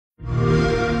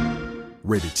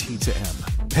Rated T to M.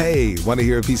 Hey, want to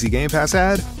hear a PC Game Pass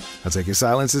ad? I'll take your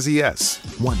silence as a yes.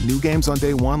 Want new games on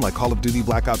day one like Call of Duty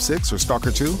Black Ops 6 or Stalker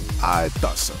 2? I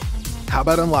thought so. How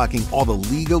about unlocking all the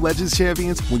League of Legends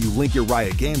champions when you link your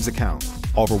Riot Games account?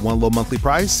 All for one low monthly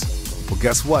price? Well,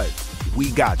 guess what?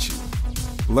 We got you.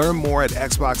 Learn more at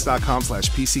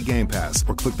xbox.com/PC Game Pass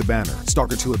or click the banner.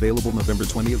 Stalker 2 available November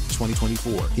 20th,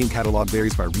 2024. Game catalog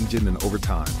varies by region and over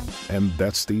time. And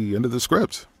that's the end of the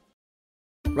script.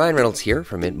 Ryan Reynolds here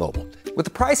from Mint Mobile. With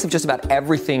the price of just about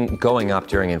everything going up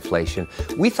during inflation,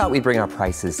 we thought we'd bring our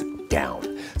prices down.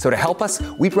 So to help us,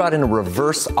 we brought in a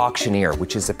reverse auctioneer,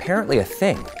 which is apparently a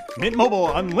thing. Mint Mobile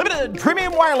Unlimited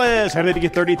Premium Wireless. How to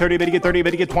get 30, 30, bit to get 30,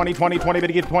 bit to get 20, 20, 20, bit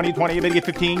to get 20, 20, bit to get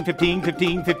 15, 15,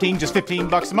 15, 15, just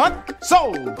 $15 a month?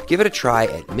 Sold! Give it a try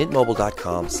at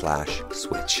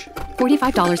mintmobile.com/switch.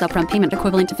 $45 upfront payment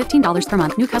equivalent to $15 per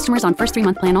month. New customers on first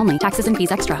 3-month plan only. Taxes and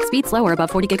fees extra. Speed slower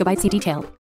above 40 gigabytes. See detail.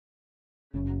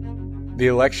 The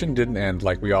election didn't end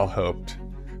like we all hoped,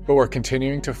 but we're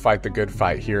continuing to fight the good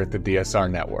fight here at the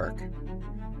DSR Network.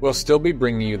 We'll still be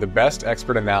bringing you the best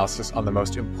expert analysis on the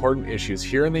most important issues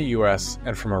here in the US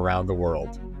and from around the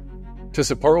world. To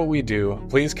support what we do,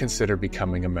 please consider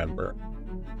becoming a member.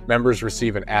 Members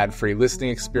receive an ad-free listening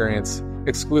experience,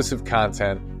 exclusive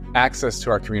content, access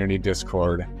to our community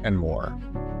Discord, and more.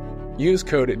 Use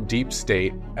code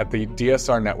DEEPSTATE at the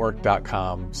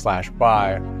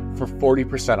dsrnetwork.com/buy for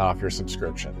 40% off your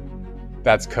subscription.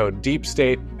 That's code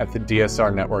DEEPSTATE at the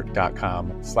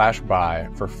dsrnetwork.com/buy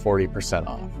for 40%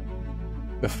 off.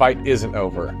 The fight isn't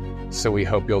over, so we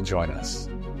hope you'll join us.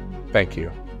 Thank you.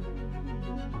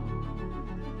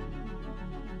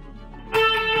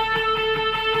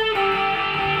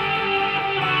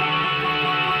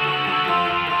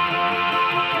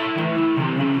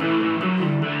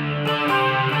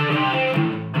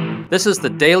 This is the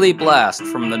Daily Blast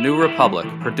from the New Republic,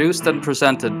 produced and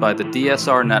presented by the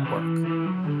DSR Network.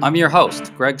 I'm your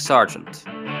host, Greg Sargent.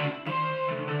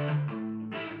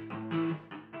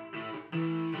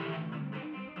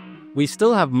 We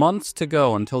still have months to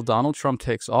go until Donald Trump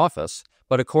takes office,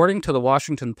 but according to the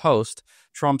Washington Post,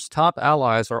 Trump's top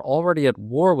allies are already at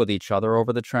war with each other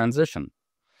over the transition.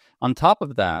 On top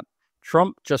of that,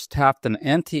 Trump just tapped an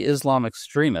anti-Islam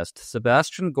extremist,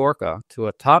 Sebastian Gorka, to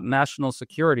a top national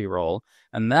security role,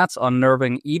 and that's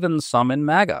unnerving even some in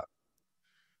MAGA.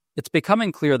 It's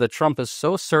becoming clear that Trump is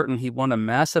so certain he won a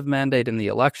massive mandate in the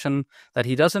election that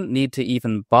he doesn't need to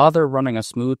even bother running a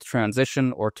smooth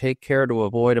transition or take care to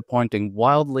avoid appointing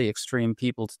wildly extreme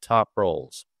people to top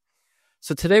roles.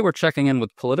 So today we're checking in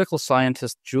with political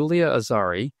scientist Julia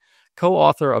Azari,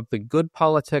 co-author of the Good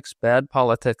Politics, Bad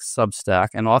Politics Substack,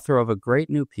 and author of a great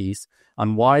new piece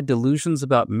on why delusions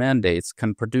about mandates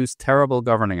can produce terrible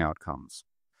governing outcomes.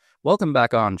 Welcome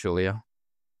back on, Julia.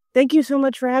 Thank you so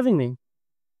much for having me.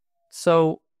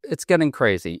 So, it's getting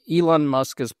crazy. Elon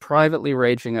Musk is privately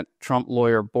raging at Trump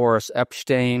lawyer Boris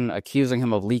Epshteyn, accusing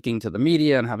him of leaking to the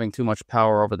media and having too much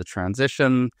power over the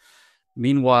transition.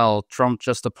 Meanwhile, Trump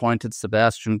just appointed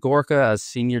Sebastian Gorka as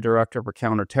senior director for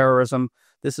counterterrorism.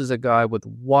 This is a guy with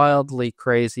wildly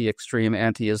crazy, extreme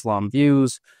anti-Islam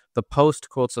views. The Post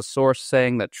quotes a source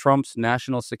saying that Trump's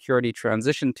national security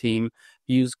transition team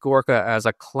views Gorka as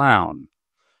a clown.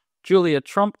 Julia,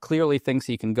 Trump clearly thinks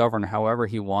he can govern however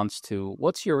he wants to.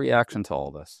 What's your reaction to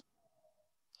all this?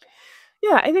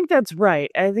 Yeah, I think that's right.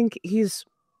 I think he's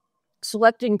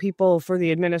selecting people for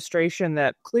the administration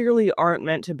that clearly aren't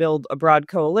meant to build a broad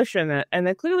coalition and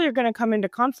that clearly are going to come into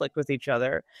conflict with each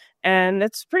other. And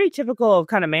it's pretty typical of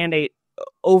kind of mandate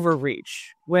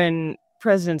overreach when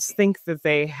presidents think that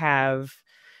they have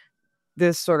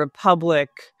this sort of public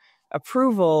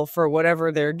approval for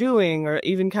whatever they're doing, or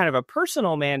even kind of a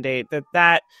personal mandate,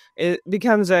 that it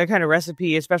becomes a kind of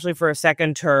recipe, especially for a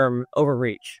second term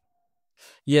overreach.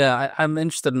 Yeah, I'm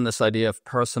interested in this idea of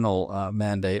personal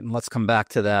mandate, and let's come back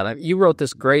to that. You wrote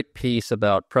this great piece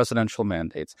about presidential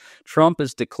mandates. Trump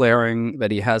is declaring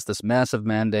that he has this massive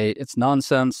mandate. It's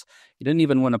nonsense. He didn't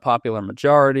even win a popular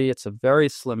majority. It's a very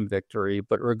slim victory.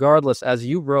 But regardless, as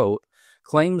you wrote,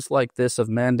 claims like this of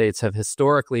mandates have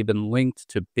historically been linked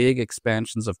to big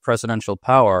expansions of presidential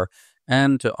power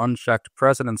and to unchecked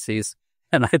presidencies.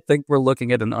 And I think we're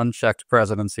looking at an unchecked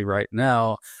presidency right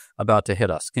now about to hit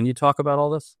us. Can you talk about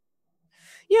all this?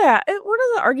 Yeah, one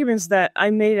of the arguments that I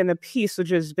made in the piece,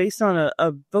 which is based on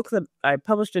a book that I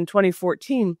published in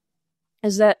 2014,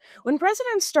 is that when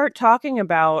presidents start talking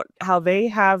about how they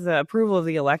have the approval of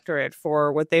the electorate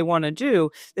for what they want to do,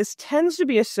 this tends to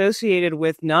be associated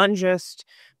with not just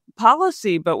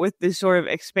policy, but with these sort of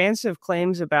expansive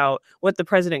claims about what the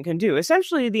president can do.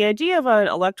 Essentially, the idea of an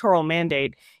electoral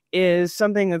mandate is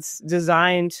something that's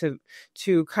designed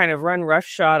to kind of run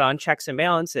roughshod on checks and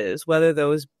balances, whether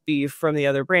those be from the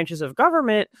other branches of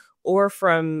government or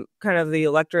from kind of the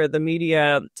electorate, the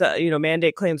media.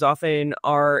 Mandate claims often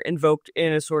are invoked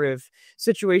in a sort of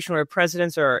situation where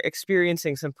presidents are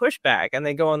experiencing some pushback and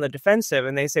they go on the defensive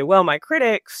and they say, well, my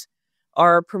critics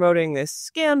are promoting this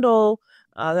scandal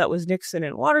that was Nixon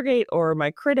and Watergate, or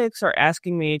my critics are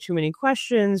asking me too many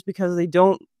questions because they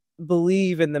don't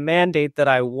believe in the mandate that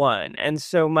I won. And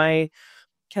so my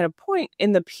kind of point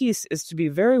in the piece is to be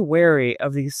very wary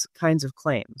of these kinds of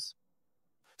claims.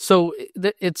 So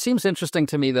it seems interesting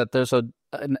to me that there's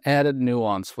an added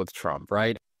nuance with Trump,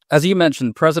 right? As you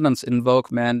mentioned, presidents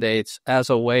invoke mandates as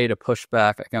a way to push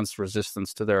back against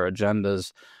resistance to their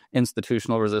agendas,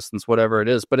 institutional resistance, whatever it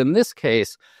is. But in this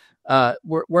case,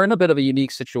 we're in a bit of a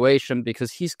unique situation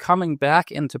because he's coming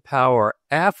back into power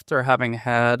after having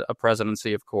had a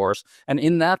presidency, of course. And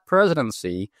in that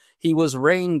presidency, he was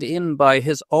reined in by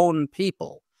his own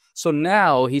people. So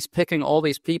now he's picking all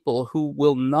these people who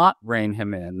will not rein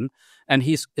him in, and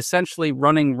he's essentially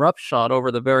running roughshod over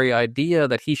the very idea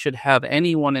that he should have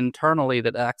anyone internally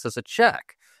that acts as a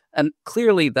check. And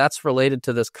clearly that's related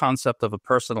to this concept of a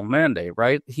personal mandate,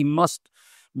 right? He must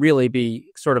really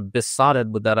be sort of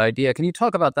besotted with that idea. Can you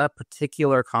talk about that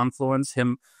particular confluence,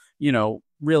 him,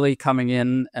 really coming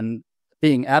in and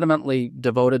being adamantly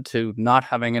devoted to not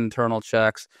having internal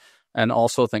checks, and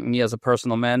also thinking he has a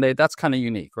personal mandate? That's kind of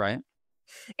unique, right?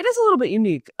 It is a little bit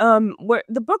unique. Where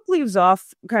the book leaves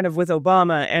off kind of with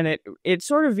Obama, and it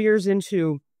sort of veers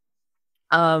into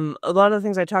a lot of the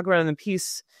things I talk about in the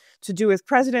piece to do with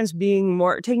presidents taking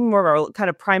more of a kind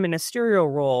of prime ministerial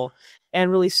role and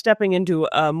really stepping into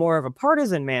more of a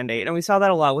partisan mandate. And we saw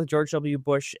that a lot with George W.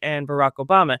 Bush and Barack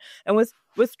Obama. And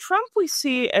with Trump, we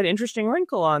see an interesting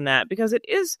wrinkle on that because it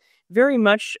is very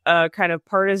much a kind of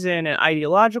partisan and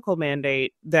ideological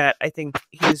mandate that I think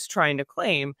he's trying to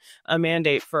claim, a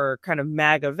mandate for kind of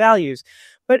MAGA values.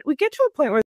 But we get to a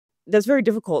point where that's very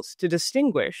difficult to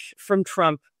distinguish from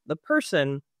Trump, the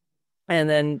person, and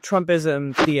then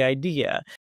Trumpism, the idea.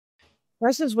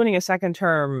 Presidents winning a second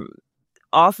term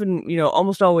often,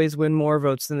 almost always win more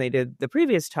votes than they did the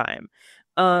previous time.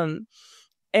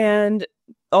 And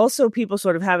also people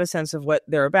sort of have a sense of what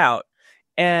they're about.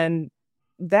 And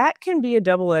that can be a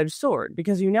double-edged sword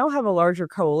because you now have a larger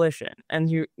coalition and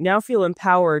you now feel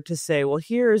empowered to say, well,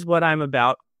 here's what I'm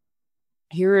about.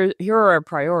 Here are our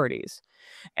priorities.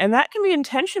 And that can be in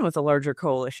tension with a larger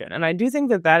coalition. And I do think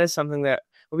that is something that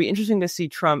would be interesting to see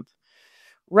Trump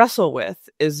wrestle with,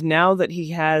 is now that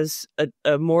he has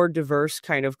a more diverse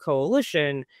kind of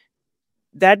coalition,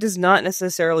 that does not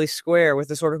necessarily square with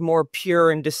the sort of more pure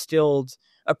and distilled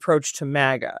approach to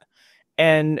MAGA.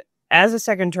 And as a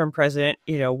second-term president,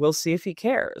 we'll see if he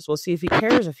cares. We'll see if he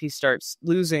cares if he starts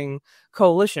losing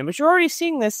coalition. But you're already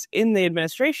seeing this in the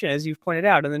administration, as you've pointed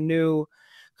out, in the new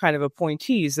kind of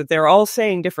appointees, that they're all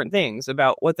saying different things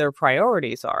about what their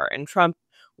priorities are. And Trump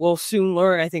will soon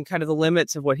learn, I think, kind of the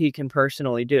limits of what he can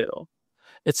personally do.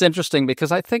 It's interesting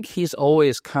because I think he's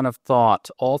always kind of thought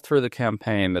all through the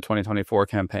campaign, the 2024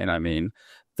 campaign,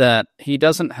 that he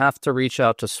doesn't have to reach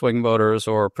out to swing voters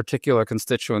or particular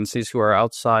constituencies who are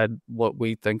outside what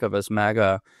we think of as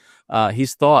MAGA.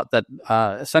 He's thought that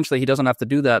essentially he doesn't have to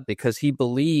do that because he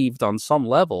believed on some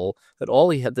level that all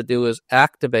he had to do is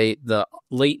activate the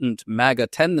latent MAGA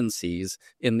tendencies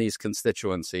in these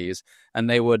constituencies and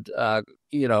they would,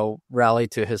 rally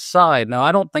to his side. Now,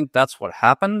 I don't think that's what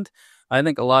happened. I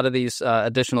think a lot of these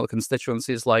additional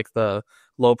constituencies, like the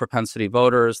low propensity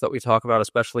voters that we talk about,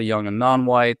 especially young and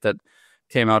non-white that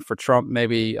came out for Trump,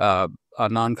 maybe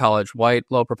non-college white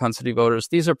low propensity voters.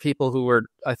 These are people who were,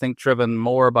 I think, driven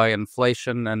more by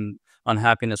inflation and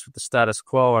unhappiness with the status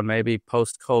quo and maybe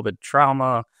post-COVID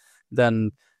trauma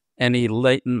than any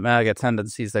latent MAGA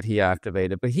tendencies that he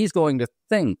activated. But he's going to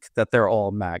think that they're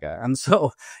all MAGA. And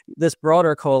so this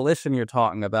broader coalition you're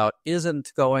talking about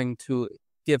isn't going to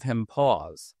give him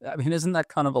pause. I mean, isn't that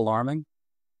kind of alarming?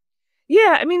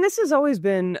 Yeah, I mean, this has always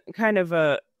been kind of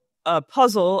a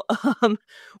puzzle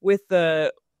with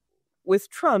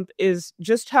Trump, is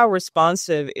just how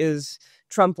responsive is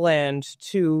Trump land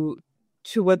to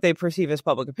what they perceive as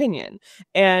public opinion.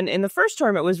 And in the first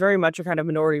term, it was very much a kind of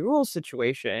minority rule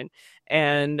situation.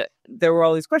 And there were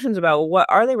all these questions about, what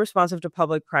are they responsive to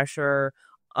public pressure?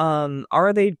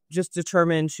 Are they just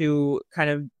determined to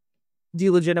kind of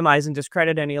delegitimize and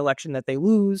discredit any election that they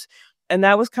lose? And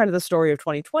that was kind of the story of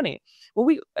 2020. Well,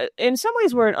 we, in some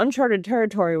ways, we're in uncharted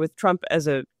territory with Trump as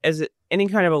any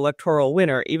kind of electoral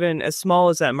winner, even as small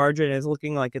as that margin is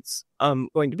looking like it's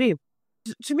going to be.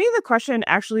 To me, the question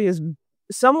actually is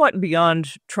somewhat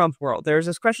beyond Trump world. There's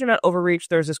this question about overreach.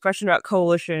 There's this question about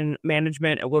coalition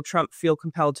management, and will Trump feel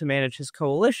compelled to manage his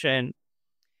coalition?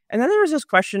 And then there's this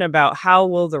question about how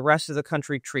will the rest of the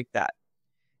country treat that?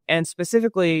 And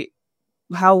specifically,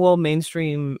 how will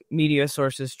mainstream media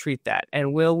sources treat that?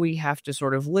 And will we have to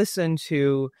sort of listen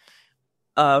to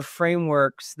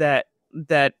frameworks that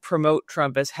promote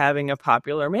Trump as having a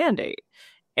popular mandate?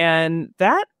 And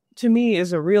that, to me,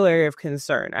 is a real area of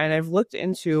concern. And I've looked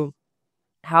into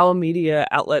how media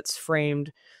outlets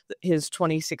framed his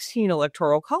 2016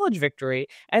 electoral college victory,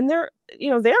 and they're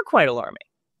quite alarming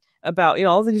about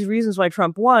all these reasons why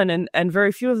Trump won, and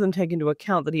very few of them take into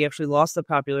account that he actually lost the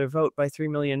popular vote by 3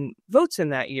 million votes in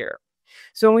that year.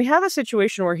 So when we have a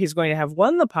situation where he's going to have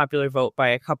won the popular vote by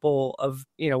a couple of,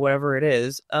 whatever it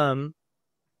is,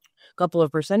 couple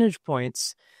of percentage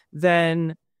points,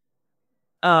 then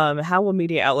how will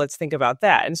media outlets think about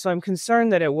that? And so I'm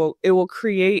concerned that it will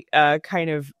create a kind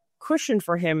of cushion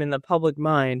for him in the public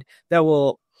mind that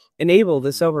will enable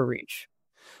this overreach.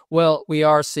 Well, we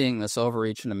are seeing this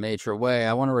overreach in a major way.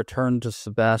 I want to return to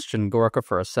Sebastian Gorka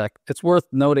for a sec. It's worth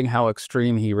noting how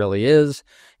extreme he really is.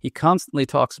 He constantly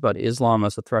talks about Islam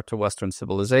as a threat to Western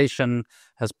civilization,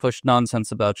 has pushed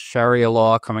nonsense about Sharia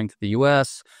law coming to the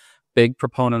U.S., big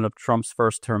proponent of Trump's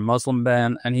first-term Muslim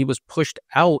ban, and he was pushed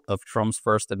out of Trump's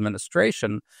first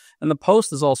administration. And the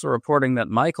Post is also reporting that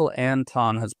Michael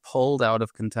Anton has pulled out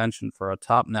of contention for a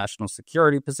top national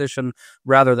security position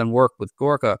rather than work with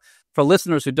Gorka. For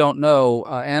listeners who don't know,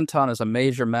 Anton is a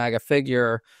major MAGA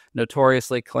figure,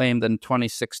 notoriously claimed in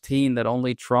 2016 that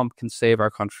only Trump can save our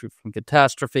country from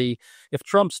catastrophe. If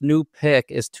Trump's new pick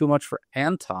is too much for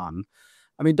Anton,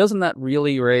 I mean, doesn't that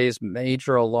really raise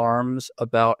major alarms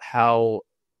about how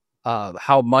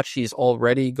much he's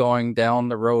already going down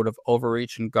the road of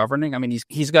overreach in governing? I mean,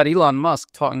 he's got Elon Musk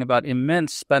talking about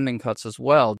immense spending cuts as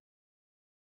well.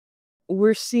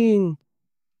 We're seeing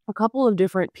a couple of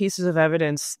different pieces of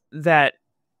evidence that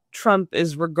Trump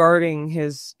is regarding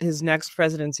his next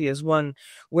presidency as one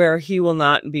where he will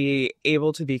not be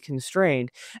able to be constrained.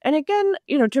 And again,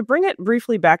 to bring it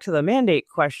briefly back to the mandate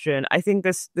question, I think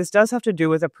this does have to do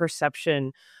with a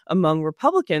perception among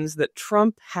Republicans that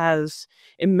Trump has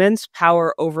immense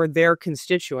power over their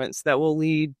constituents that will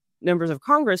lead members of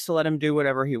Congress to let him do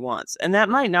whatever he wants. And that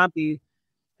might not be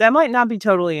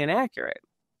totally inaccurate.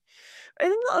 I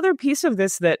think the other piece of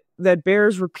this that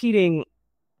bears repeating,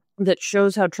 that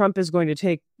shows how Trump is going to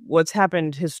take what's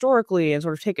happened historically and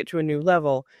sort of take it to a new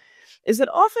level, is that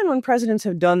often when presidents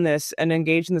have done this and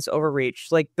engaged in this overreach,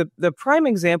 like the prime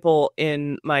example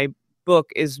in my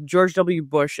book is George W.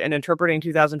 Bush and interpreting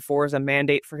 2004 as a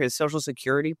mandate for his Social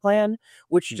Security plan,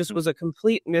 which just was a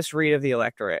complete misread of the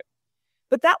electorate.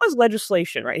 But that was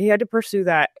legislation, right? He had to pursue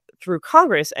that through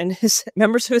Congress, and his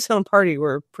members of his own party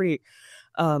were pretty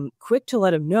quick to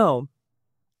let him know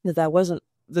that wasn't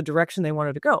the direction they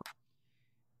wanted to go.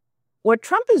 What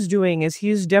Trump is doing is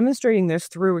he's demonstrating this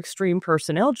through extreme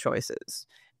personnel choices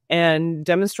and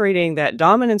demonstrating that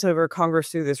dominance over Congress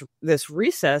through this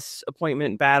recess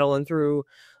appointment battle and through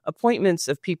appointments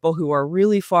of people who are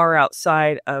really far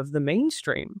outside of the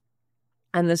mainstream.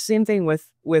 And the same thing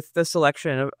with the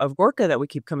selection of Gorka that we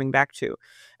keep coming back to.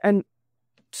 And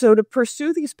so to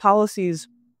pursue these policies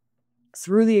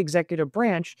through the executive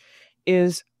branch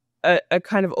is a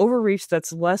kind of overreach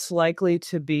that's less likely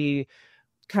to be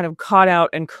kind of caught out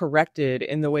and corrected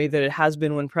in the way that it has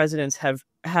been when presidents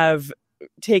have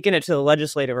taken it to the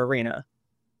legislative arena.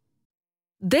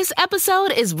 This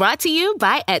episode is brought to you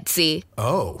by Etsy.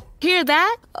 Oh. Hear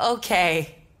that?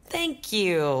 Okay. Thank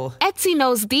you. Etsy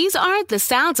knows these aren't the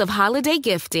sounds of holiday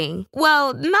gifting.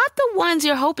 Well, not the ones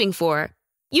you're hoping for.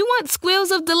 You want squeals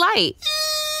of delight.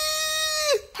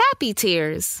 Happy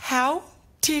tears. How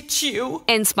did you?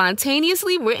 And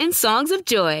spontaneously written songs of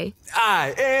joy.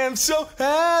 I am so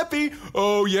happy.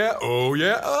 Oh yeah, oh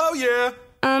yeah, oh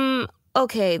yeah.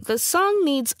 Okay, the song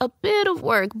needs a bit of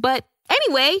work, but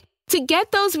anyway, to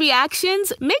get those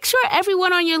reactions, make sure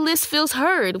everyone on your list feels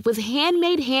heard with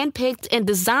handmade, handpicked, and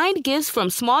designed gifts from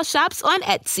small shops on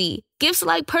Etsy. Gifts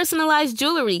like personalized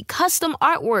jewelry, custom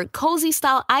artwork, cozy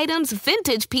style items,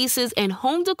 vintage pieces, and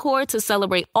home decor to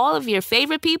celebrate all of your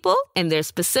favorite people and their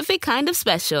specific kind of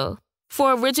special.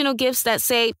 For original gifts that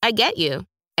say, I get you,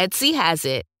 Etsy has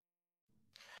it.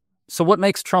 So what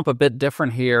makes Trump a bit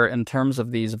different here in terms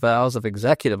of these vows of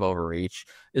executive overreach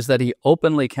is that he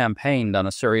openly campaigned on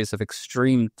a series of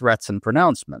extreme threats and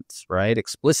pronouncements, right?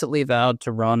 Explicitly vowed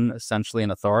to run essentially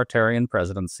an authoritarian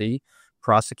presidency,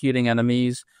 prosecuting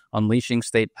enemies, unleashing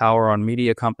state power on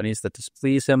media companies that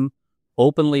displease him,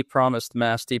 openly promised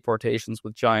mass deportations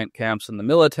with giant camps in the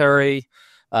military,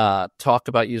 talked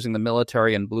about using the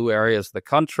military in blue areas of the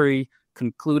country,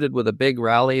 concluded with a big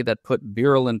rally that put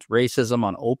virulent racism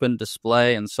on open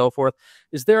display and so forth.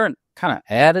 Is there a kind of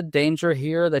added danger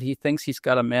here that he thinks he's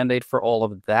got a mandate for all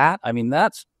of that? I mean,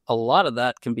 a lot of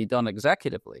that can be done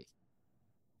executively.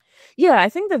 Yeah, I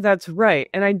think that that's right.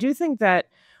 And I do think that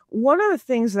one of the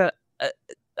things that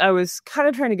I was kind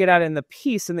of trying to get at in the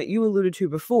piece and that you alluded to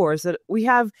before is that we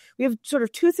have sort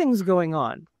of two things going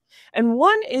on. And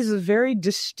one is a very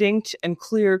distinct and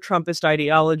clear Trumpist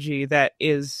ideology that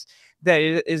is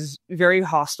very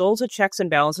hostile to checks and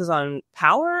balances on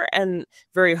power and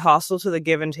very hostile to the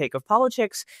give and take of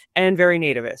politics and very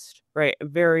nativist, right?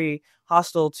 Very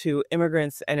hostile to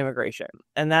immigrants and immigration.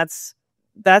 And that's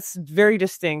very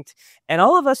distinct. And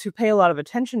all of us who pay a lot of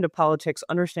attention to politics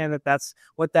understand that that's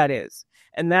what that is.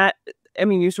 And that, I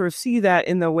mean, you sort of see that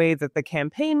in the way that the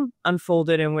campaign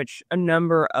unfolded, in which a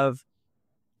number of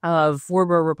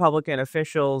former Republican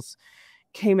officials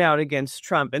came out against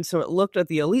Trump. And so it looked at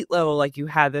the elite level like you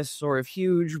had this sort of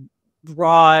huge,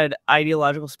 broad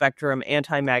ideological spectrum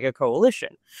anti-MAGA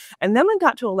coalition. And then we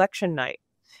got to election night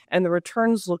and the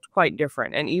returns looked quite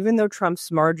different. And even though Trump's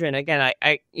margin, again,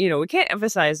 I we can't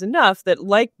emphasize enough that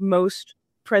like most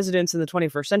presidents in the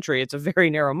 21st century, it's a very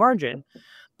narrow margin,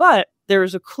 but there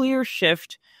is a clear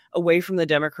shift away from the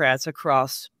Democrats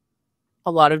across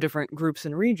a lot of different groups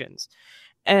and regions.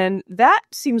 And that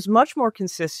seems much more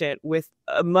consistent with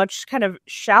a much kind of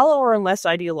shallower and less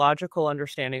ideological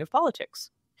understanding of politics,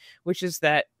 which is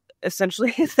that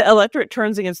essentially the electorate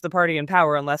turns against the party in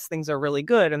power unless things are really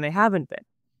good, and they haven't been.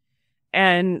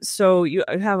 And so you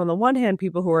have on the one hand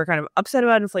people who are kind of upset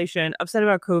about inflation, upset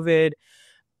about COVID,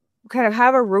 kind of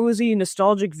have a rosy,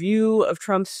 nostalgic view of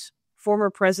Trump's former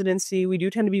presidency. We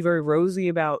do tend to be very rosy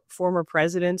about former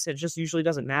presidents. It just usually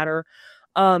doesn't matter.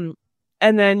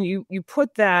 And then you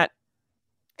put that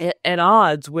at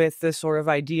odds with this sort of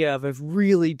idea of a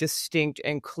really distinct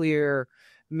and clear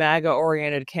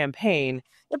MAGA-oriented campaign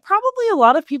that probably a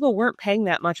lot of people weren't paying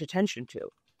that much attention to.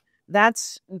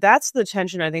 That's the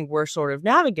tension I think we're sort of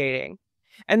navigating.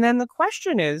 And then the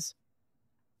question is,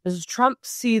 does Trump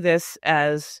see this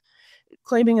as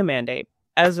claiming a mandate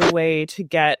as a way to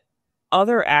get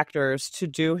other actors to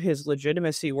do his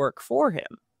legitimacy work for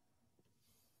him?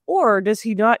 Or does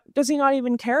he not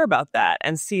even care about that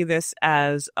and see this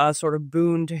as a sort of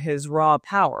boon to his raw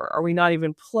power? Are we not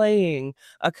even playing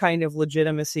a kind of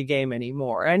legitimacy game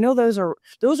anymore? And I know those are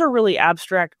really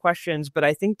abstract questions, but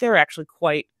I think they're actually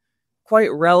quite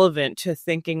relevant to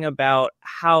thinking about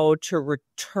how to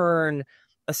return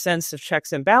a sense of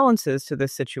checks and balances to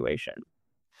this situation.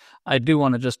 I do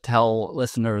want to just tell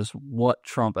listeners what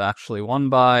Trump actually won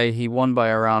by. He won by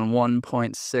around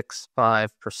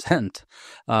 1.65%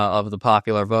 of the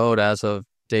popular vote as of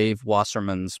Dave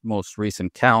Wasserman's most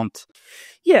recent count.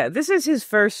 Yeah, this is his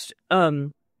first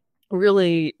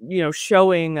really,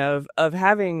 showing of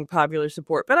having popular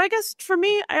support. But I guess for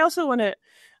me, I also want to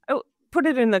put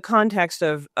it in the context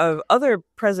of other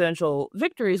presidential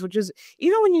victories, which is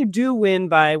even when you do win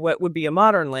by what would be a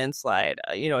modern landslide,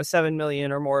 a 7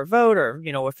 million or more vote, or,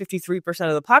 a 53%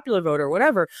 of the popular vote or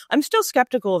whatever, I'm still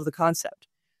skeptical of the concept.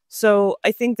 So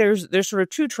I think there's sort of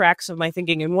two tracks of my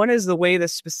thinking. And one is the way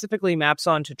this specifically maps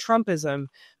onto Trumpism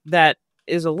that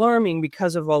is alarming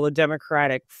because of all the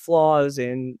democratic flaws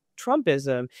in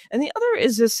Trumpism. And the other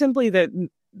is just simply that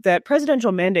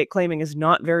presidential mandate claiming is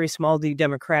not very small d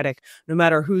democratic, no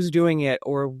matter who's doing it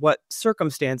or what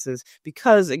circumstances,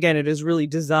 because, again, it is really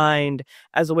designed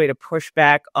as a way to push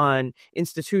back on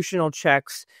institutional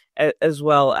checks as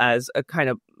well as a kind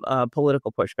of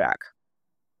political pushback.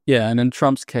 Yeah, and in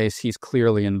Trump's case, he's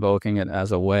clearly invoking it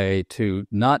as a way to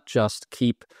not just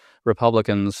keep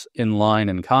Republicans in line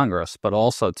in Congress, but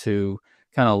also to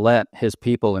kind of let his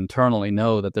people internally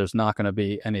know that there's not going to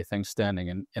be anything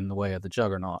standing in the way of the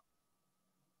juggernaut.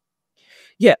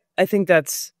 Yeah, I think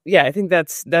that's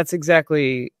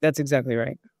exactly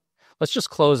right. Let's just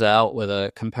close out with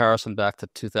a comparison back to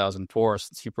 2004,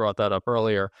 since you brought that up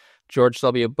earlier. George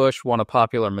W. Bush won a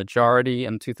popular majority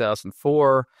in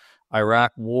 2004.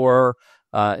 Iraq War,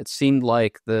 it seemed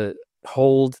like the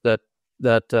hold that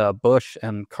Bush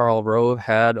and Karl Rove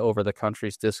had over the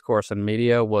country's discourse and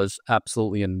media was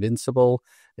absolutely invincible.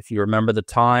 If you remember the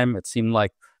time, it seemed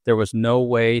like there was no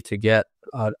way to get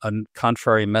a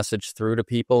contrary message through to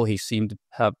people. He seemed to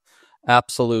have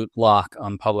absolute lock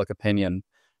on public opinion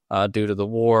due to the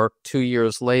war. 2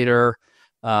 years later,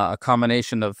 a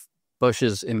combination of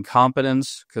Bush's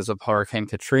incompetence because of Hurricane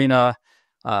Katrina,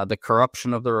 the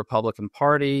corruption of the Republican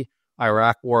Party,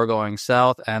 Iraq War going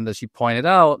south, and as you pointed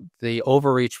out, the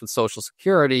overreach with Social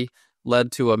Security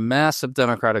led to a massive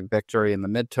Democratic victory in the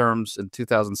midterms. In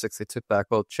 2006, they took back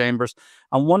both chambers.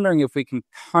 I'm wondering if we can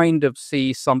kind of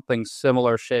see something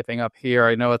similar shaping up here.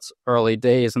 I know it's early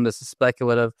days and this is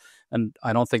speculative, and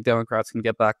I don't think Democrats can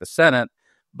get back the Senate,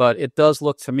 but it does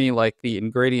look to me like the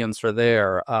ingredients are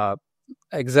there.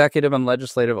 Executive and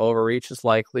legislative overreach is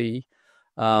likely.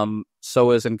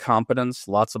 So is incompetence,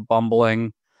 lots of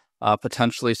bumbling.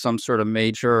 Potentially some sort of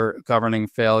major governing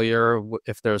failure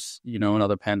if there's,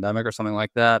 another pandemic or something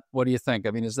like that. What do you think? I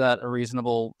mean, is that a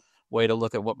reasonable way to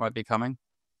look at what might be coming?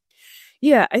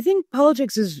 Yeah, I think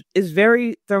politics is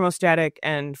very thermostatic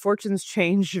and fortunes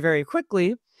change very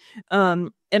quickly.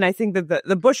 And I think that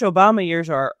the Bush-Obama years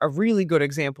are a really good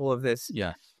example of this.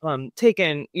 Yeah.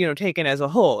 Taken as a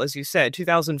whole, as you said,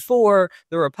 2004,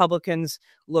 the Republicans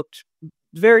looked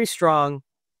very strong.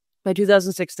 By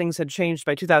 2006, things had changed.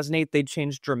 By 2008, they'd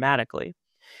changed dramatically.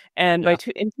 And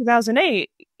in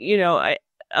 2008,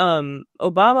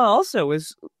 Obama also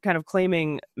was kind of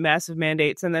claiming massive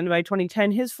mandates. And then by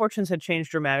 2010, his fortunes had changed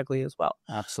dramatically as well.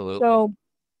 Absolutely. So,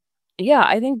 yeah,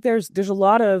 I think there's a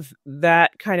lot of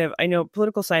that kind of, I know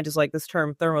political scientists like this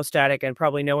term thermostatic and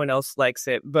probably no one else likes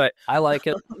it, but I like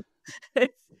it.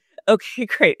 Okay,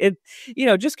 great. It,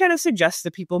 just kind of suggests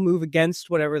that people move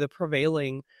against whatever the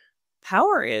prevailing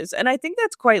power is. And I think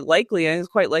that's quite likely, and it's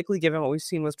quite likely given what we've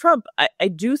seen with Trump. I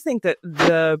do think that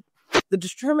the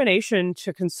determination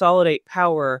to consolidate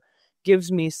power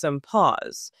gives me some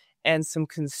pause and some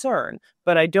concern,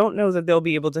 but I don't know that they'll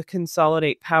be able to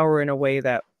consolidate power in a way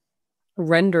that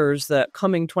renders the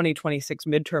coming 2026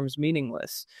 midterms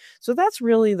meaningless. So that's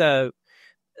really the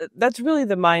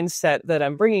mindset that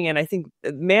I'm bringing in. I think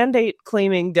mandate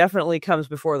claiming definitely comes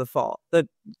before the fall. The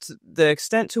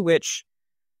extent to which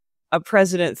a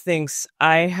president thinks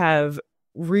I have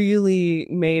really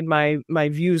made my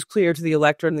views clear to the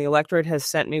electorate and the electorate has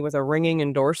sent me with a ringing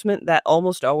endorsement, that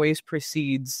almost always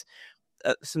precedes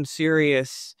some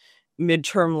serious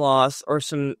midterm loss or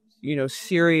some,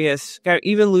 serious,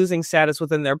 even losing status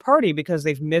within their party because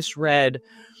they've misread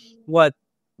what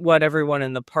everyone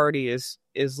in the party is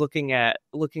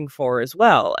looking for as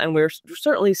well. And we're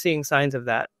certainly seeing signs of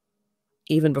that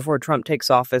even before Trump takes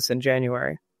office in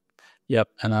January. Yep.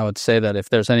 And I would say that if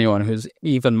there's anyone who's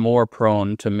even more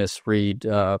prone to misread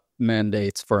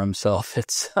mandates for himself,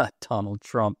 it's Donald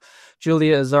Trump.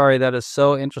 Julia Azari, that is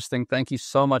so interesting. Thank you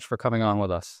so much for coming on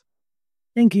with us.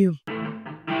 Thank you.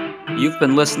 You've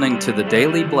been listening to The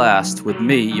Daily Blast with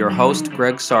me, your host,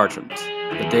 Greg Sargent.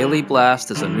 The Daily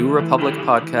Blast is a New Republic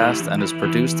podcast and is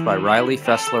produced by Riley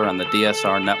Fessler on the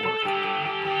DSR Network.